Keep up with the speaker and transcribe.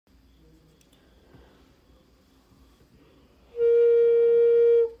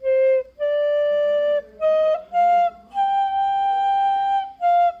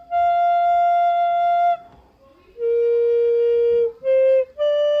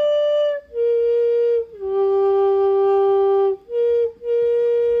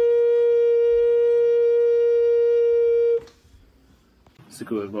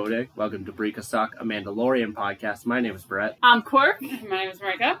Vode. Welcome to Brika Stock, a Mandalorian podcast. My name is Brett. I'm Cork. My name is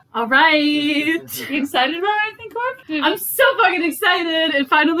Marika. All right. You excited about anything, Cork? I'm so fucking excited. It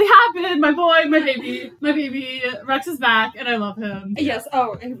finally happened. My boy, my baby, Rex is back, and I love him. Yes.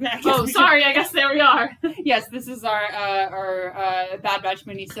 Sorry. I guess there we are. Yes, this is our Bad Batch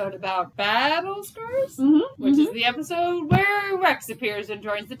mini-sode about Battle Scars, which is the episode where Rex appears and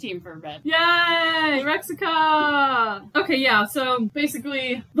joins the team for a bit. Yay! Rexica! Okay, yeah, so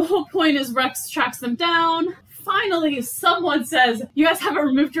basically the whole point is Rex tracks them down. Finally, someone says, you guys haven't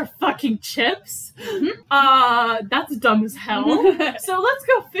removed your fucking chips? That's dumb as hell. So let's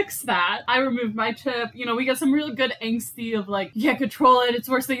go fix that. I removed my chip. You know, we got some really good angsty of like, you can't control it, it's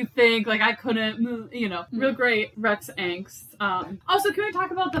worse than you think, like I couldn't move, you know, real great Rex angst. Also, can we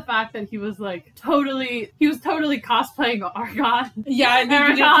talk about the fact that he was totally cosplaying Argon? Yeah, I think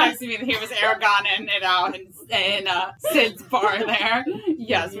you did text me that he was Aragon in Sid's bar there.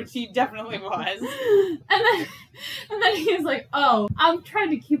 Yes, which he definitely was. And then he's like, oh, I'm trying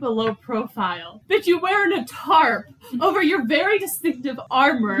to keep a low profile. Bitch, you wearing a tarp over your very distinctive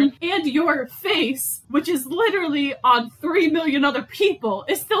armor and your face, which is literally on 3 million other people,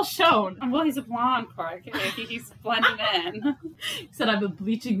 is still shown. Well, he's a blonde, Cork. He's blending in. He said, I've been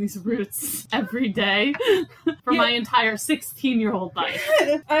bleaching these roots every day for my entire 16-year-old life.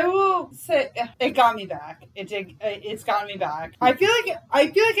 I will say, it got me back. It's gotten me back. I feel like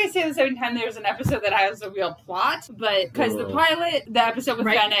I say this every time there's an episode that has a real plot, but because the pilot, the episode with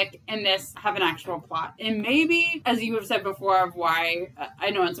Fennec, and this have an actual plot. And maybe, as you have said before, of why,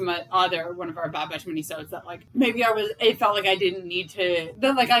 I know in some other one of our Bad Batch minisodes that, like, maybe it felt like I didn't need to,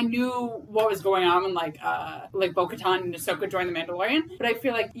 that, like, I knew what was going on when, like Bo-Katan and Ahsoka joined the Mandalorian, but I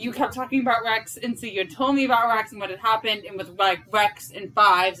feel like you kept talking about Rex, and so you had told me about Rex and what had happened, and with, like, Rex and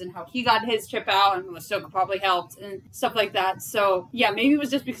Fives, and how he got his chip out, and Ahsoka probably helped, and stuff like that. So, yeah, maybe it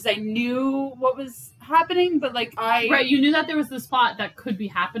was just because I knew what was happening, but like Right, you knew that there was this plot that could be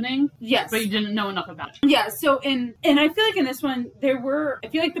happening. Yes. But you didn't know enough about it. Yeah, so and I feel like in this one I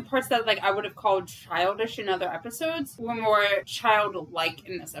feel like the parts that like I would have called childish in other episodes were more childlike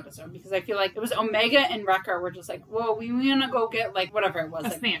in this episode, because I feel like it was Omega and Wrecker were just like, whoa, we want to go get like whatever it was. A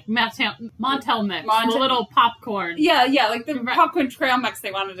snack. Montel mix. The little popcorn. Yeah, like the popcorn trail mix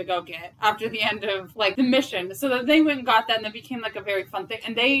they wanted to go get after the end of like the mission. So that they went and got that, and it became like a very fun thing.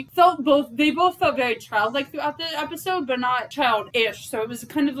 And they both felt very childlike throughout the episode, but not childish. So it was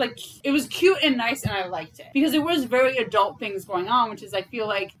kind of like, it was cute and nice, and I liked it because it was very adult things going on, which is, I feel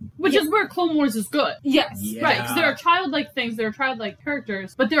like, is where Clone Wars is good. Yes. Yeah. Right, because there are childlike things, there are childlike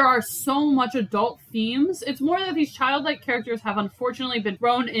characters, but there are so much adult themes. It's more that these childlike characters have unfortunately been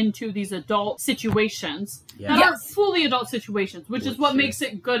thrown into these adult situations that are fully adult situations, which is what makes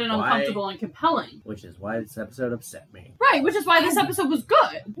it good and uncomfortable and compelling. Which is why this episode upset me. Right, which is why this episode was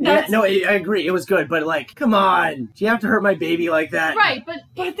good. I agree, it was good, but like, come on, do you have to hurt my baby like that? Right, but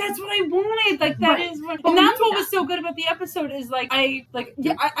that's what I wanted. Like, that is what, and that's what was so good about the episode is like, I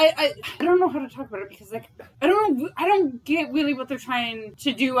don't know how to talk about it, because like, I don't get really what they're trying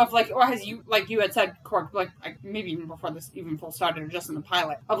to do of like, or as you, like you had said, Cork, like maybe even before this even full started, or just in the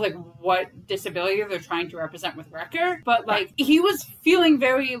pilot, of like what disability they're trying to represent with Wrecker, but like, he was feeling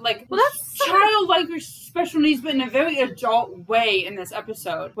very like, that's childlike or special needs, but in a very adult way in this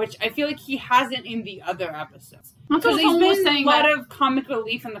episode, which I feel like he hasn't in the other episodes. Because he's been a lot of comic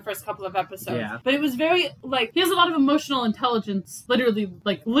relief in the first couple of episodes, but it was very like, he has a lot of emotional intelligence, literally.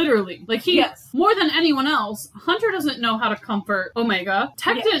 Like he, more than anyone else, Hunter doesn't know how to comfort Omega.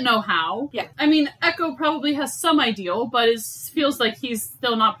 Tech didn't know how. Yeah. I mean, Echo probably has some ideal, but feels like he's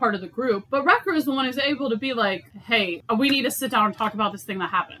still not part of the group. But Wrecker is the one who's able to be like, hey, we need to sit down and talk about this thing that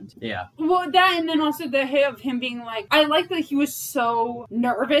happened. Yeah. Well, that, and then also the hit of him being like, I like that he was so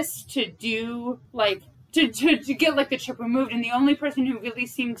nervous to do, like, to get, like, the chip removed, and the only person who really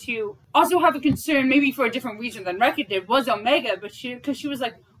seemed to also have a concern, maybe for a different reason than Wrecker did, was Omega, but because she was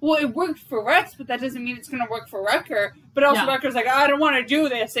like, well, it worked for Rex, but that doesn't mean it's going to work for Wrecker, but also Wrecker's like, I don't want to do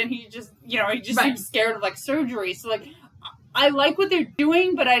this, and he just seems scared of, like, surgery, so, like, I like what they're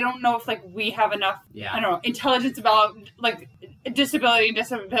doing, but I don't know if, like, we have enough, I don't know, intelligence about, like, disability and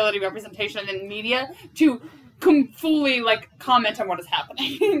disability representation in media to fully, like, comment on what is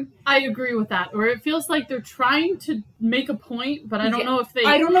happening. I agree with that. Or it feels like they're trying to make a point, but I don't know if they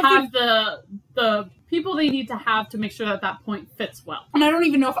have the people they need to have to make sure that that point fits well. And I don't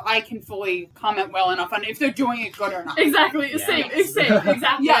even know if I can fully comment well enough on if they're doing it good or not. Exactly. Yeah. Same.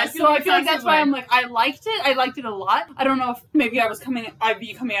 Exactly. Yeah, I feel like that's why I'm like, I liked it. I liked it a lot. I don't know if maybe I'd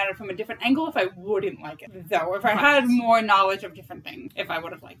be coming at it from a different angle if I wouldn't like it, though. If I had more knowledge of different things, if I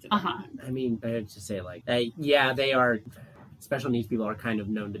would have liked it. I mean, I have to say, like, they are special needs people are kind of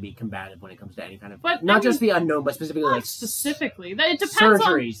known to be combative when it comes to any kind of, But, not I mean, just the unknown, but specifically not like specifically. It depends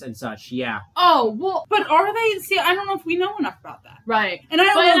surgeries and such. Yeah. Oh, well, But are they? See, I don't know if we know enough about that. right. And I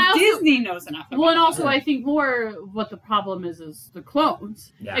don't But know I if also- Disney knows enough about Well, and that. also I think more what the problem is the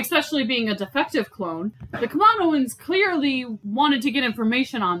clones. Yeah. Especially being a defective clone. The Kaminoans clearly wanted to get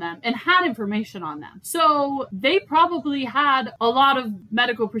information on them and had information on them. So they probably had a lot of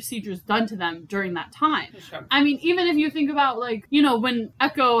medical procedures done to them during that time. Sure. I mean, even if you think about, like, you know, when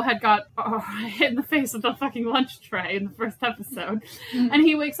Echo had got hit in the face with a fucking lunch tray in the first episode, and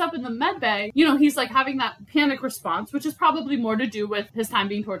he wakes up in the med bay, you know, he's, like, having that panic response, which is probably more to do with his time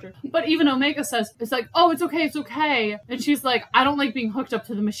being tortured. But even Omega says, it's like, oh, it's okay, it's okay. And she's like, I don't like being hooked up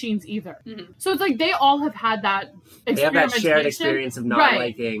to the machines either. Mhm. So it's like, they all have had that They have that shared experimentation. experience of not Right.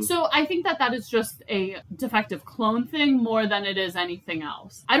 liking. So I think that is just a defective clone thing more than it is anything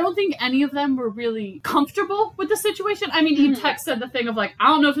else. I don't think any of them were really comfortable with the situation. I mean, he texted the thing of like, I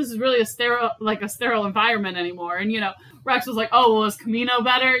don't know if this is really a sterile environment anymore. And, you know, Rex was like, oh, well, is Kamino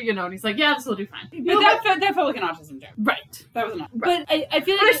better? You know, and he's like, yeah, this will do fine. But that felt like an autism joke. Right. That was not. Right. But I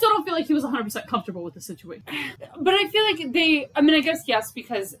feel But I like still don't feel like he was 100% comfortable with the situation. But I feel like I guess yes,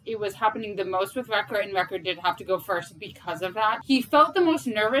 because it was happening the most with Wrecker, and Wrecker did have to go first because of that. He felt the most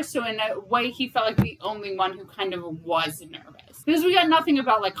nervous, so in a way, he felt like the only one who kind of was nervous. Because we got nothing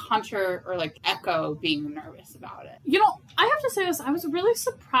about, like, Hunter or, like, Echo being nervous about it. You know, I have to say this, I was really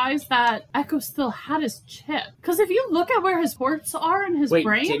surprised that Echo still had his chip. Because if you look at where his ports are in his Wait,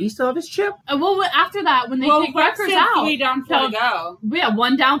 brain... did he still have his chip? Well, after that, when they take Rex Wreckers said out... 3 down, 4 to go. Yeah,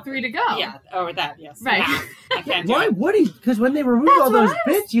 1 down, 3 to go. Yeah, or that, yes. Right. Math. I can't do Why it. would he? Because when they removed That's all what those I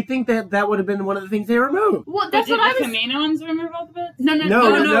was- bits, you think that would have been one of the things they removed. Well, But that's did what I the was... Kaminoans remove all the bits? No.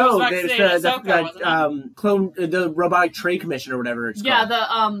 No. it was There's Rex and Ahsoka, wasn't it? clone, the robotic trade commission or whatever it's Yeah,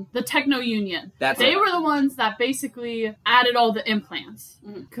 called. the Techno Union. That's They it. were the ones that basically added all the implants.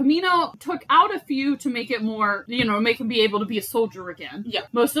 Mhm. Kamino took out a few to make it more, you know, make him be able to be a soldier again. Yeah.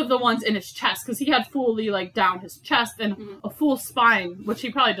 Most of the ones in his chest, because he had fully, like, down his chest and Mhm. a full spine, which he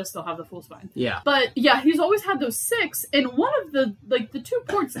probably does still have the full spine. Yeah. But yeah, he's always had those 6, and one of the 2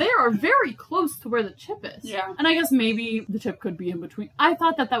 ports there are very close to where the chip is. Yeah. And I guess maybe the chip could be in between. I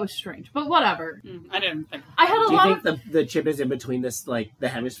thought that was strange, but whatever. I didn't think. I had a Do you lot think the chip is in between this, like, the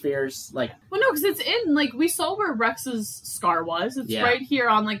hemispheres? Like, Well, no, because it's in, like, we saw where Rex's scar was. It's Yeah. right here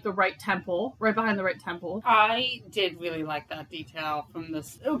on, like, the right temple, right behind the right temple. I did really like that detail from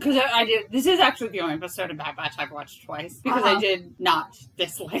this because I did. This is actually the only episode of Bad Batch I've watched twice because I did not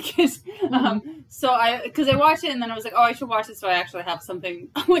dislike it. So because I watched it and then I was like, oh, I should watch it so I actually have something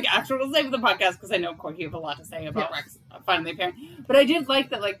like actual to say for the podcast because I know Corey, you have a lot to say about Rex finally appearing. But I did like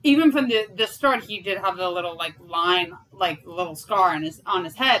that, like even from the start, he did have the little like line, like little scar on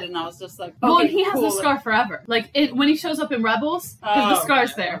his head, and I was just like, Well, okay, and he has cool. the scar forever. Like, when he shows up in Rebels, the Oh,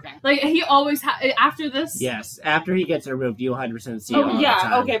 scar's okay, there. okay. Like, he always after this. yes, after he gets removed, you'll 100% see it Oh, all the yeah,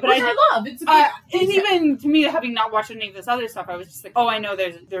 time. okay, but Which I I love. It's a good and detail. even to me, having not watched any of this other stuff, I was just like, oh, I know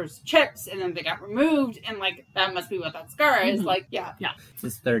there's chips, and then they got removed, and like that must be what that scar is. Mhm. Like, yeah, It's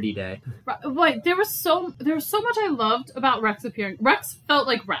his 30 day. Wait, there was so much I loved about Rex appearing. Rex felt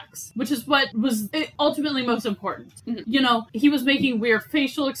like Rex, which is what was ultimately most important. Mhm. You know, he was making weird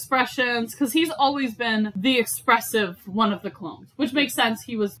facial expressions because he's always been the expressive one of the clones, which makes sense.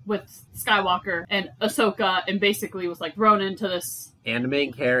 He was with Skywalker and Ahsoka and basically was like thrown into this. And the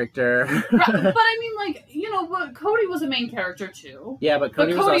main character. But I mean, like, you know, Cody was a main character too. Yeah, but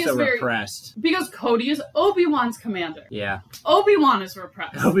Cody was Cody also is very- repressed. Because Cody is Obi-Wan's commander. Yeah. Obi-Wan is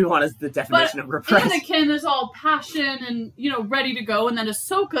repressed. Obi-Wan is the definition of repressed. Anakin is all passion and, you know, ready to go, and then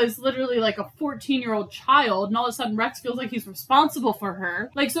Ahsoka is literally like a 14-year-old child, and all of a sudden Rex feels like he's responsible for her.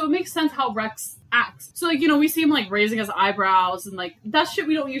 Like, so it makes sense how Rex acts. So, like, you know, we see him, like, raising his eyebrows, and, like, that shit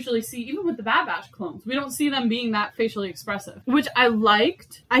we don't usually see, even with the Bad Batch clones. We don't see them being that facially expressive, which I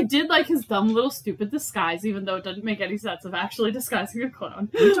liked. I did like his dumb little stupid disguise, even though it doesn't make any sense of actually disguising a clone.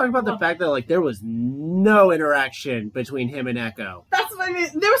 We talk about the fact that, like, there was no interaction between him and Echo. That's what I mean.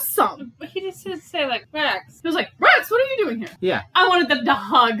 There was some. but he just did say like Rex. It was like, Rex, what are you doing here? Yeah. I wanted them to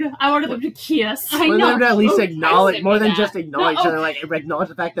hug. I wanted them to kiss. I For know. them to at least Oh, acknowledge, I more said than that. just acknowledge No, each other, like, acknowledge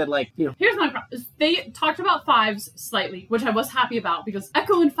the fact that, like, you know, Here's my problem. They talked about Fives slightly, which I was happy about, because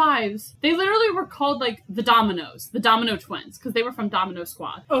Echo and Fives, they literally were called, like, the Dominoes, the Domino twins, because they were from Domino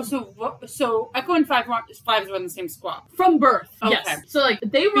Squad. Oh, so Echo and Fives were in the same squad. From birth, Okay. yes. So, like,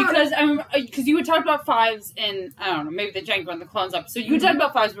 they were... Because you would talk about Fives in, I don't know, maybe the Jango and the Clones up. So you would talk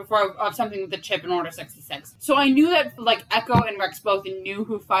about Fives before of something with the chip in Order 66. So I knew that like Echo and Rex both knew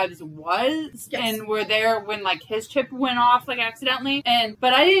who Fives was Yes. and were there when like his chip went off like accidentally.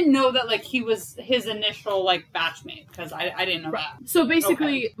 But I didn't know that like his his initial like batchmate, because I didn't know that. So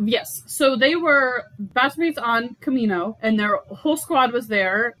basically, yes. So they were batchmates on Kamino, and their whole squad was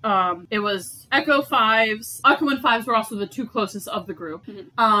there. It was Echo Fives. Echo and Fives were also the two closest of the group.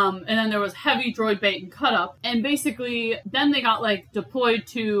 And then there was Heavy, Droid Bait, and Cut Up. And basically, then they got like deployed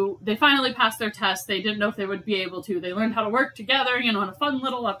to. They finally passed their test. They didn't know if they would be able to. They learned how to work together, in a fun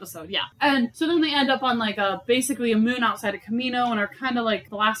little episode. Yeah. And so then they end up on like basically a moon outside of Kamino, and are kind of like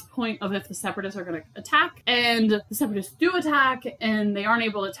the last point of if the Separatists are going to attack. And the Separatists do attack, and they aren't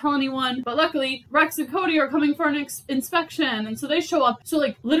able to tell anyone. But luckily, Rex and Cody are coming for an inspection, and so they show up. So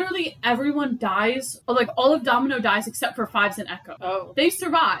like literally everyone dies. Like all of Domino dies except for Fives and Echo. Oh. They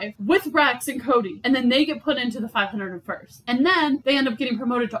survive with Rex and Cody, and then they get put into the 501st. And then they end up getting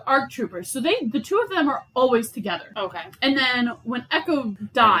promoted to ARC Troopers. So the two of them are always together. Okay. And then when Echo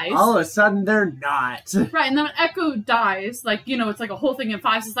dies... All of a sudden, they're not. Right, and then when Echo dies, like, it's like a whole thing in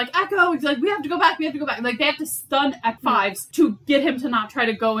Fives. It's like, Echo, he's like, we have to go back. Like, they have to stun Fives to get him to not try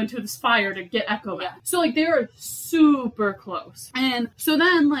to go into this fire to get Echo back. So, like, they're super close. And so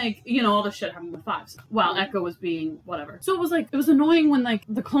then, like, all the shit happened with Fives while Echo was being whatever. So it was annoying when, like,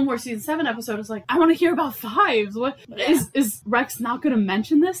 the Clone Wars Season 7 episode was like, I want to hear about Fives. What is Rex not going to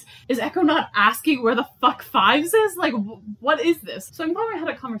mention this? Is Echo not asking where the fuck Fives is? Like, what is this? So I'm glad we had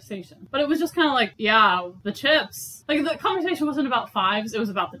a conversation. But it was just kind of like, yeah, the chips. Like, the conversation wasn't about Fives, it was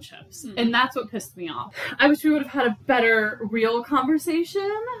about the chips. And that's what pissed me off. I wish we would have had a better, real conversation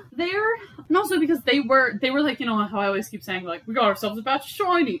there. And also because they were like, how I always keep saying, like, we got ourselves a batch of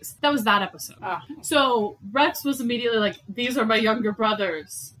shinies. That was that episode. So Rex was immediately like, these are my younger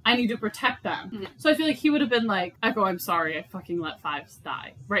brothers. I need to protect them. So I feel like he would have been like, Echo, I'm sorry, I fucking let Fives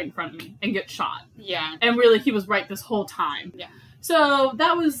die right in front of me and get shot. Yeah. And really, he was right this whole time. Yeah. So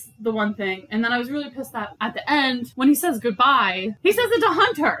that was the one thing. And then I was really pissed that at the end, when he says goodbye, he says it to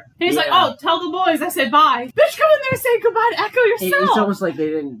Hunter. And he's like, oh, tell the boys I said bye. Bitch, go in there and say goodbye to Echo yourself. It's almost like they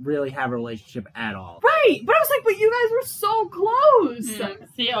didn't really have a relationship at all. Right. But I was like, but you guys were so close.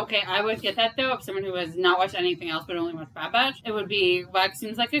 See, okay, I would get that, though, if someone who has not watched anything else but only watched Bad Batch. It would be, Rex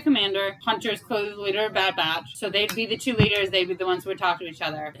seems like a commander. Hunter's clearly the leader of Bad Batch. So they'd be the two leaders. They'd be the ones who would talk to each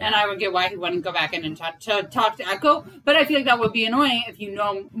other. And I would get why he wouldn't go back in and talk to Echo. But I feel like that would be annoying if you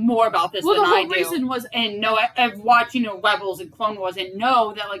know more about this than I do. Well, the whole reason was... And know, I've watched, Rebels and Clone Wars and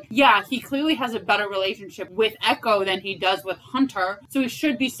know that, like, yeah, he clearly has a better relationship with Echo than he does with Hunter. So he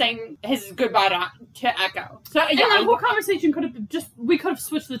should be saying his goodbye to Echo. So, and that whole conversation could have we could have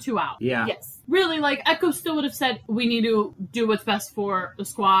switched the two out. Yeah. Yes. Really, like, Echo still would have said, we need to do what's best for the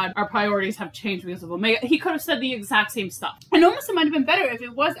squad. Our priorities have changed because of Omega. He could have said the exact same stuff. And almost it might have been better if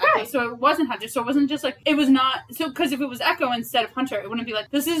it was Echo, so it wasn't Hunter. So it wasn't just like, it was not, so, because if it was Echo instead of Hunter, it wouldn't be like,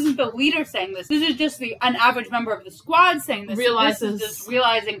 this isn't the leader saying this. This is just an average member of the squad saying this. Realizes. This is just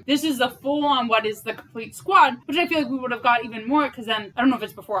realizing this is the full-on what is the complete squad, which I feel like we would have got even more, because then, I don't know if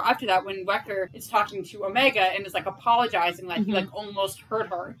it's before or after that, when Wrecker is talking to Omega and is, like, apologizing, like, he, like, almost hurt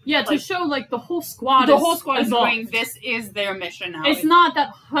her. Yeah, like, to show, like, the whole squad is going, this is their mission now. It's not that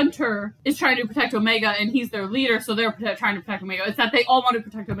Hunter is trying to protect Omega and he's their leader, so they're trying to protect Omega. It's that they all want to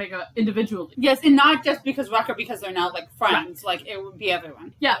protect Omega individually. Yes, and not just because Wrecker, because they're now, like, friends. Right. Like, it would be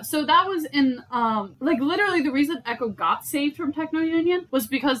everyone. Yeah, so that was in, like, literally the reason Echo got saved from Techno Union was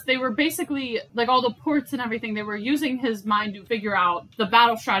because they were basically, like, all the ports and everything, they were using his mind to figure out the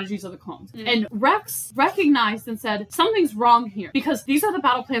battle strategies of the clones. And Rex recognized and said, something's wrong here, because these are the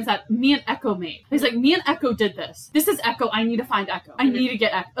battle plans that me and Echo made. He's like, me and Echo did this. This is Echo. I need to find Echo. I need to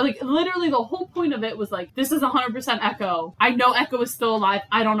get Echo. Like, literally the whole point of it was like, this is 100% Echo. I know Echo is still alive.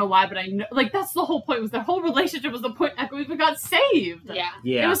 I don't know why, but I know. Like, that's the whole point. Was their whole relationship was the point Echo even got saved.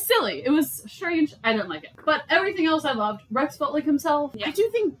 Yeah. It was silly. It was strange. I didn't like it. But everything else I loved. Rex felt like himself. Yeah. I do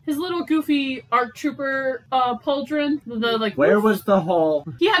think his little goofy ARC Trooper Pauldron, the like... Where was the hole?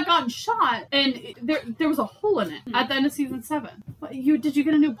 He had gotten shot, and there was a hole in it at the end of season 7. What, did you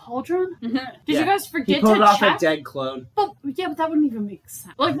get a new Pauldron? Did you guys forget he pulled to off check? A dead clone. But that wouldn't even make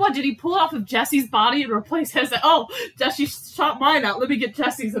sense. Like, what, did he pull it off of Jesse's body and replace his? Oh, Jesse shot mine out. Let me get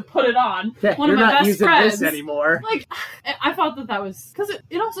Jesse's and put it on. Yeah, One you're of my not best using friends. this anymore. Like, I thought that was... Because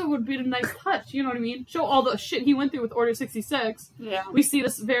it also would be a nice touch, you know what I mean? Show all the shit he went through with Order 66. Yeah. We see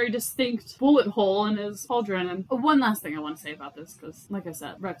this very distinct bullet hole in his pauldron. And one last thing I want to say about this, because, like I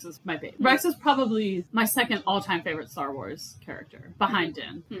said, Rex is my baby. Rex is probably my second all-time favorite Star Wars character, behind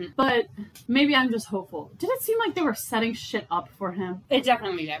Din. But maybe I'm just hopeful. Did it seem like they were setting shit up for him? It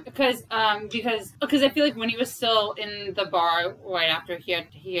definitely did. Because I feel like when he was still in the bar right after he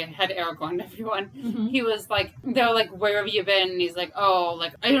had Aragorn and everyone, he was like, they're like, where have you been? And he's like, oh,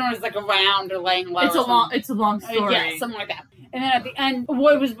 like, I don't know, it's like around or laying low. It's a long story. Yeah, something like that. And then at the end,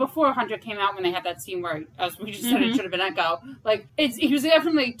 well, it was before Hunter came out when they had that scene where, as we just said, it should have been Echo. Like, he was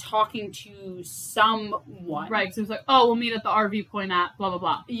definitely talking to someone. Right, because he was like, oh, we'll meet at the RV point at blah, blah,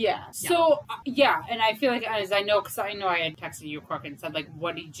 blah. Yeah. So, yeah, and I feel like, as I know, because I know I had texted you, Cork, and said, like,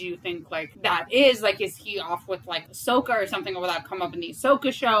 what did you think, like, that is? Like, is he off with, like, Ahsoka or something, or will that come up in the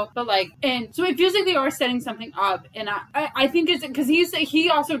Ahsoka show? But, like, and so it feels like they are setting something up, and I think it's, because he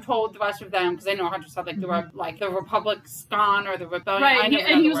also told the rest of them, because I know Hunter said, like, the Republic's gone, or the rebellion. Right,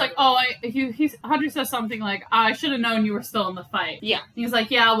 and he was like, Hunter says something like, I should have known you were still in the fight. Yeah. He's like,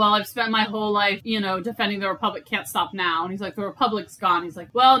 yeah, well, I've spent my whole life, defending the Republic, can't stop now. And he's like, the Republic's gone. He's like,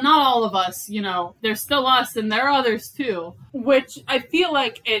 well, not all of us, there's still us, and there are others too. Which I feel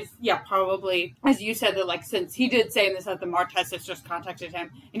like is, probably, as you said, that, like, since he did say in this that the Martez sisters contacted him,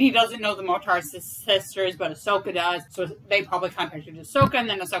 and he doesn't know the Martez sisters, but Ahsoka does, so they probably contacted Ahsoka, and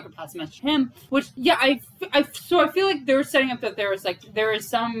then Ahsoka passed message to him, which, I feel like they're setting up that there is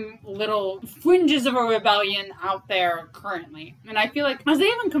some little fringes of a rebellion out there currently, and I feel like, as they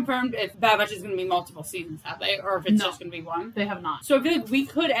haven't confirmed if Bad Batch is going to be multiple seasons, have they, or if it's just going to be one? They have not. So I feel like we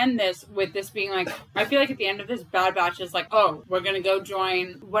could end this with this being like, I feel like at the end of this, Bad Batch is like, oh, we're going to go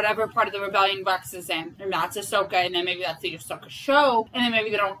join whatever part of the rebellion Rex is in, and that's Ahsoka, and then maybe that's the Ahsoka show, and then maybe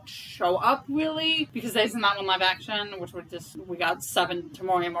they don't show up really, because there isn't that one live action, which we got 7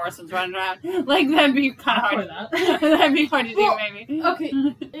 Temoria Morrisons running around. Like, that'd be kind of hard. That'd be hard to do, maybe. Okay,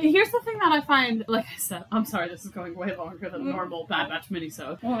 here's the thing that I find, like I said, I'm sorry, this is going way longer than a normal Bad Batch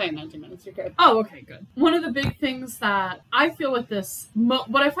minisode. We'll wait 19 minutes, you're good. Oh, okay, good. One of the big things that I feel with this,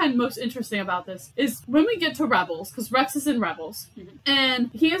 what I find most interesting about this, is when we get to Rebels, because Rex is in Rebels, and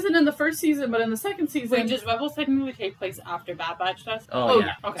he isn't in the first season, but in the second season... Wait, does Rebels technically take place after Bad Batch does? Oh,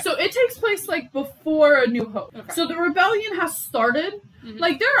 yeah. Okay. So it takes place, like, before A New Hope. Okay. So the rebellion has started...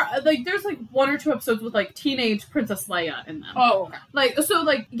 Like, there's, like, 1 or 2 episodes with, like, teenage Princess Leia in them. Oh, okay.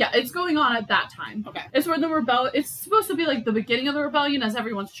 It's going on at that time. Okay. It's where it's supposed to be, like, the beginning of the rebellion as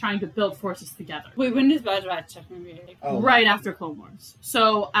everyone's trying to build forces together. Wait, when does Bad Batch technically take? Oh. Right after Clone Wars.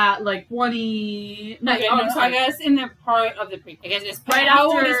 So, at, like, 20... I guess in the part of the prequel. I guess it's right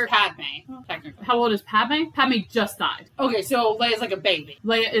how after... old is Padme, technically? How old is Padme? Padme just died. Okay, so Leia's like a baby.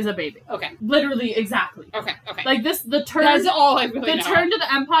 Leia is a baby. Okay. Literally, exactly. Okay. Like, the turn... That's all I really know. The turn to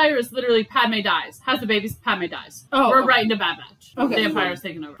the Empire is literally Padme dies. Has the babies, Padme dies. Oh, We're right into Bad Batch. Okay. The Empire is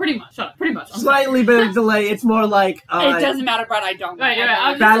taken over. Pretty much. Shut up. Pretty much. Slightly bit of delay. It's more like... it doesn't matter, Brad. I don't know.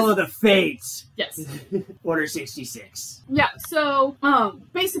 Right. Battle of the Fates. Yes. Order 66. Yeah, so,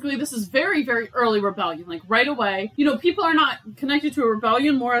 basically this is very, very early rebellion. Like, right away. People are not connected to a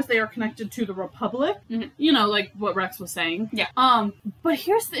rebellion more as they are connected to the Republic. Mm-hmm. Like what Rex was saying. Yeah. But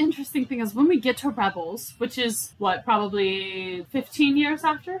here's the interesting thing is when we get to Rebels, which is, probably 15 years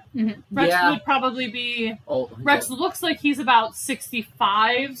after? Mm-hmm. Rex would probably be... Rex looks like he's about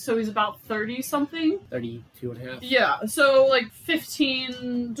 65, so he's about 30-something. 32 and a half. Yeah, so, like,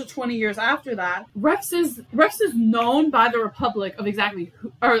 15 to 20 years after that, Rex is known by the Republic of exactly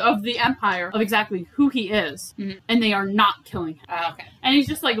who, or of the Empire of exactly who he is, and they are not killing him. Okay. And he's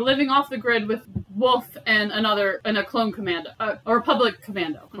just, like, living off the grid with Wolf and a clone commando, a Republic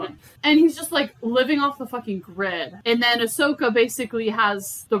commando. And he's just, like, living off the fucking grid. And then Ahsoka basically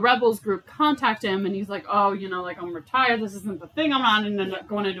has the Rebels group contact him, and he's like, oh, I'm retired, this isn't the thing, I'm not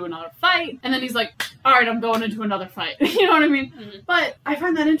going into another fight. And then he's like, alright, I'm going into another fight. You know what I mean? Mm-hmm. But I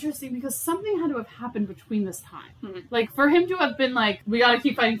find that interesting because something had to have happened between this time. Mm-hmm. Like, for him to have been like, we gotta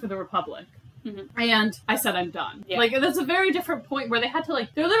keep fighting for the Republic. Mm-hmm. And I said, I'm done. Yeah. Like, that's a very different point where they had to,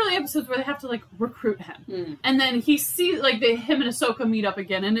 like, there are literally episodes where they have to, like, recruit him. Mm. And then he sees, like, him and Ahsoka meet up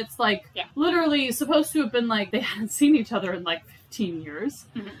again, and it's, like, literally supposed to have been, like, they hadn't seen each other in, like, 15 years.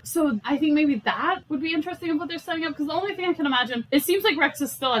 Mm-hmm. So I think maybe that would be interesting of what they're setting up, because the only thing I can imagine, it seems like Rex is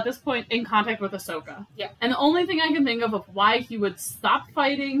still at this point in contact with Ahsoka. Yeah. And the only thing I can think of why he would stop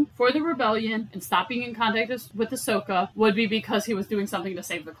fighting for the rebellion and stop being in contact with Ahsoka would be because he was doing something to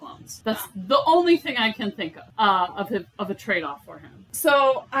save the clones. That's the only thing I can think of a trade-off for him.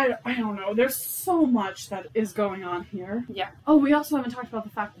 So, I don't know. There's so much that is going on here. Yeah. Oh, we also haven't talked about the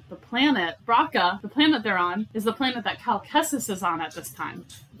fact that the planet, Braca, the planet they're on, is the planet that Cal Kestis is on at this time.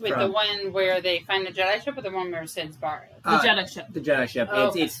 Wait, the one where they find the Jedi ship or the one where Sid's bar is? The Jedi ship. The Jedi ship.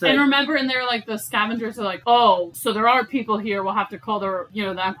 Oh, it's and remember, and they're like, the scavengers are like, oh, so there are people here, we'll have to call the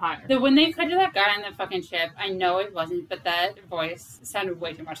Empire. So when they cut to that guy on the fucking ship, I know it wasn't, but that voice sounded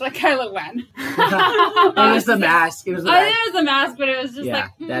way too much like Kylo Ren. It was the mask. It was the mask, but it was just like...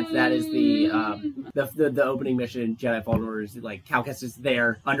 that is the opening mission, Jedi Fallen Order, is like, Cal Kestis is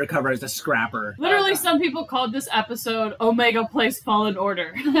there, undercover as a scrapper. Literally, some people called this episode Omega Plays Fallen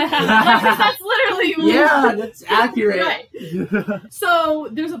Order. That's literally... Yeah, that's accurate. Right. So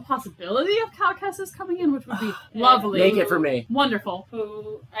there's a possibility of Cal Kestis coming in, which would be lovely. Make it for me. Wonderful.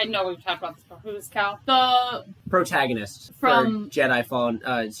 Who, I know we've talked about this before. Who is Cal? The Protagonist From- for Jedi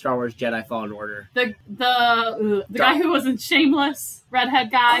Fallen, Star Wars Jedi Fallen Order. the guy who wasn't Shameless,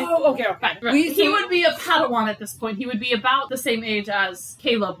 redhead guy. Oh, okay. Right. He would be a Padawan at this point. He would be about the same age as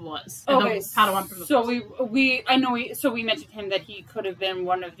Caleb was. Okay, The Padawan from the so first. we mentioned him that he could have been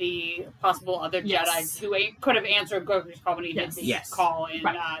one of the possible other Yes. Jedi who could have answered Grogu's call when he Yes. did the Yes. call in.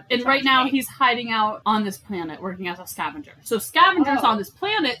 Right. The And right now tragedy. he's hiding out on this planet working as a scavenger. So scavengers Oh. on this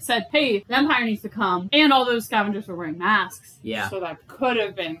planet said, hey, the Empire needs to come. And all those scavengers were wearing masks. Yeah. So that could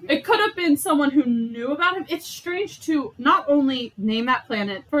have been. It could have been someone who knew about him. It's strange to not only name that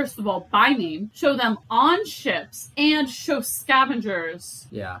planet, first of all, by name, show them on ships, and show scavengers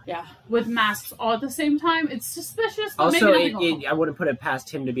Yeah. Yeah. with masks all at the same time. It's suspicious, but Also, maybe nothing. I wouldn't put it past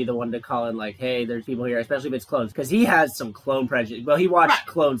him to be the one to call in, like, hey, there's people here, especially if it's clones. Because he has some clone prejudice. Well, he watched Right.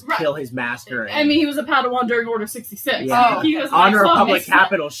 clones Right. kill his master. I mean, he was a Padawan during Order 66. Yeah. He was on a like, Republic "Oh,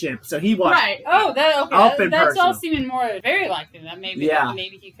 capital ship, so he watched. Right. Oh, that okay. Up and That's all personal. seeming more very likely. That maybe Yeah.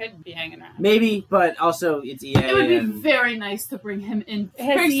 maybe he could be hanging around. Maybe, but also it's EA. It would be and- very nice to bring him in.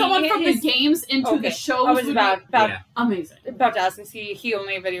 Has Bring he- someone from the is- games into Okay. the shows. I was would about be Yeah. amazing. about to ask, is he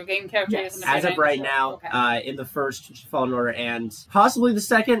only a video game character? Yes. Isn't it As of video right game? now, Okay. in the first Fallen Order and possibly the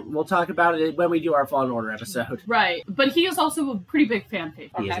second, we'll talk about it when we do our Fallen Order episode. Right. But he is also a pretty big fan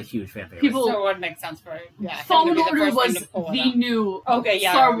favorite. He is Okay. a huge fan favorite. People- So it would make sense for him Fallen to be the Order first one was to pull it the up. new Okay, yeah,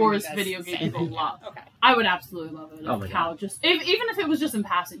 I Star remember Wars you guys video game saying people that, love. yeah. Okay. I would absolutely love it Oh my if Cal God. just, even if it was just in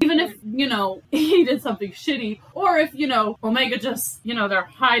passing, even if, he did something shitty, or if, Omega just, they're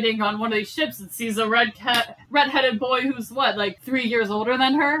hiding on one of these ships and sees a redheaded boy who's, what, like 3 years older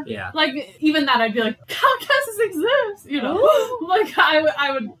than her? Yeah. Like, even that, I'd be like, Cal Kestis exists, Like,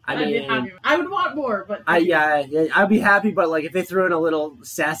 I'd be mean- happy. I would want more, but... I'd be happy, but like if they threw in a little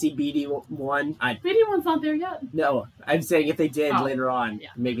sassy beady one, BD1's not there yet. no. I'm saying if they did Oh, later on, yeah.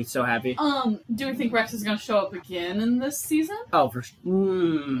 make me so happy. Do we think Rex is going to show up again in this season? Oh, for sure.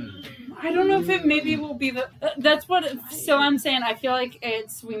 I don't know if it maybe will be the. That's what. So I'm saying. I feel like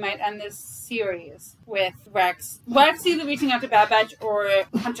we might end this series with Rex either reaching out to Bad Batch or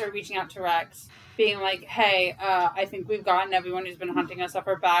Hunter reaching out to Rex, being like, "Hey, I think we've gotten everyone who's been hunting us up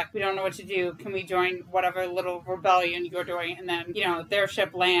our back. We don't know what to do. Can we join whatever little rebellion you're doing?" And then their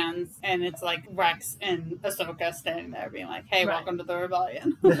ship lands, and it's like Rex and Ahsoka standing there, being like, "Hey, Right. welcome to the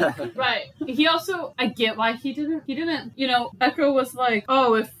rebellion." Right. He also, I get why he didn't, Echo was like,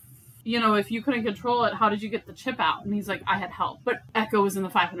 oh, if you couldn't control it, how did you get the chip out? And he's like, I had help. But Echo was in the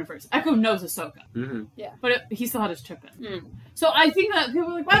 501st. Echo knows Ahsoka. Mm-hmm. But he still had his chip in. Mm. So I think that people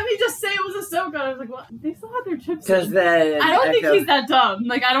were like, why didn't he just say it was Ahsoka? And I was like, well, they still had their chips Because in. then I don't think Echo- he's that dumb.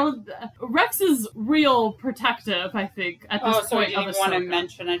 Like, Rex is real protective, I think, at this So point he of didn't want to Ahsoka.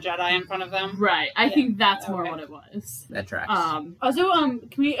 mention a Jedi in front of them. Right. I Yeah. think that's more Okay. what it was. that tracks. Also, can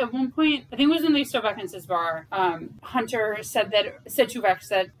we at one point? I think it was when they still back in his bar. Hunter said to Rex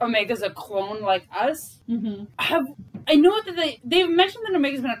that Omega's a clone like us. Mm-hmm. I know that they've mentioned that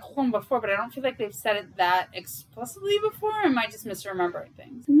Omega's been a clone before, but I don't feel like they've said it that explicitly before. Or am I just misremembering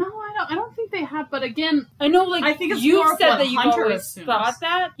things? No, I don't think they have. But again, I know, like I think it's you've more of said what that you've Hunter always assumes. thought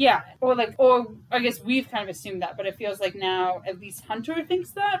that, yeah, or I guess we've kind of assumed that, but it feels like now at least Hunter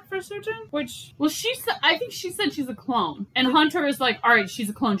thinks that for certain. Which well, I think she said she's a clone, and Hunter is like, all right, she's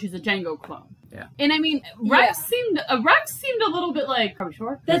a clone. She's a Django clone. Yeah. And I mean, Rex seemed a little bit like, are we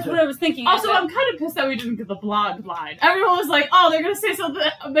sure? that's what I was thinking. Also, I'm kind of pissed that we didn't get the blonde line. Everyone was like, oh, they're gonna say something.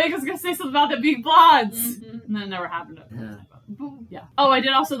 Omega's gonna say something about them being blondes, Mhm. and then it never happened. Yeah. Yeah. Oh, I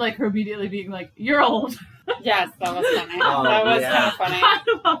did also like her immediately being like, "You're old." Yes, that was funny. Oh, that was yeah. kind of funny.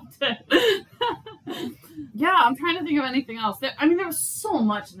 I loved it. Yeah, I'm trying to think of anything else. There was so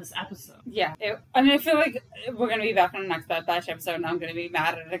much in this episode. Yeah, I feel like we're going to be back on the next Bad Batch episode, and I'm going to be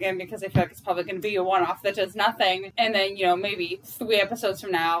mad at it again because I feel like it's probably going to be a one-off that does nothing, and then, maybe 3 episodes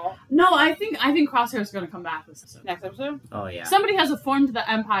from now, No, I think Crosshair's going to come back this episode. next episode, Oh yeah. Somebody has informed the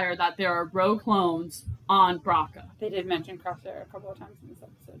Empire that there are rogue clones on Braca. they did mention Crosshair a couple of times in this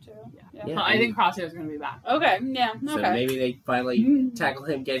episode, too. Yeah. Yeah. But I think Crosshair's going to be back. Okay, yeah, So okay. maybe they finally tackle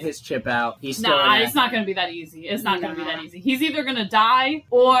him, get his chip out. He's still Nah, in it's not going to be that easy. It's not going to be Nah. that easy. He's either going to die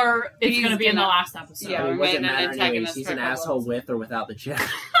or it's He's going to be in the gonna- last episode. Yeah, I mean, what's it remain an matter anyways? antagonist He's for an a couple asshole of- with or without the chip.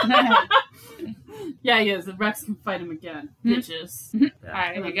 Yeah, he is. And Rex can fight him again. Hmm. Bitches.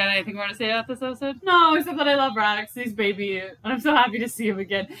 Alright, you got anything more to say about this episode? No, except that I love Rex. He's baby. And I'm so happy to see him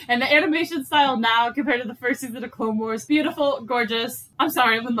again. And the animation style now compared to the first season of Clone Wars, beautiful, gorgeous. I'm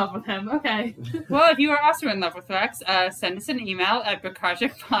sorry, I'm in love with him. Okay. Well, if you are also in love with Rex, send us an email at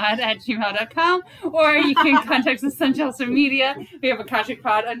bokajikpod@gmail.com, or you can contact us on social media. We have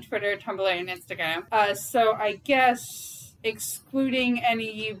Bokajikpod on Twitter, Tumblr, and Instagram. So I guess, excluding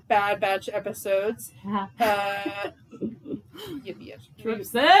any Bad Batch episodes, Trip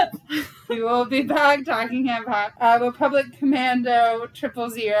zip. we will be back talking about Republic Commando 000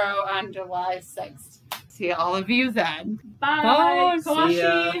 on July 6th. See all of you then. Bye. Bye. See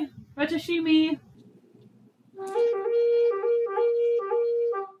ya. Kawashi. Retashimi.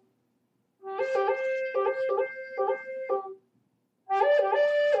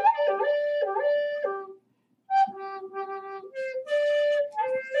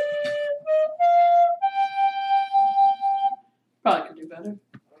 Probably could do better.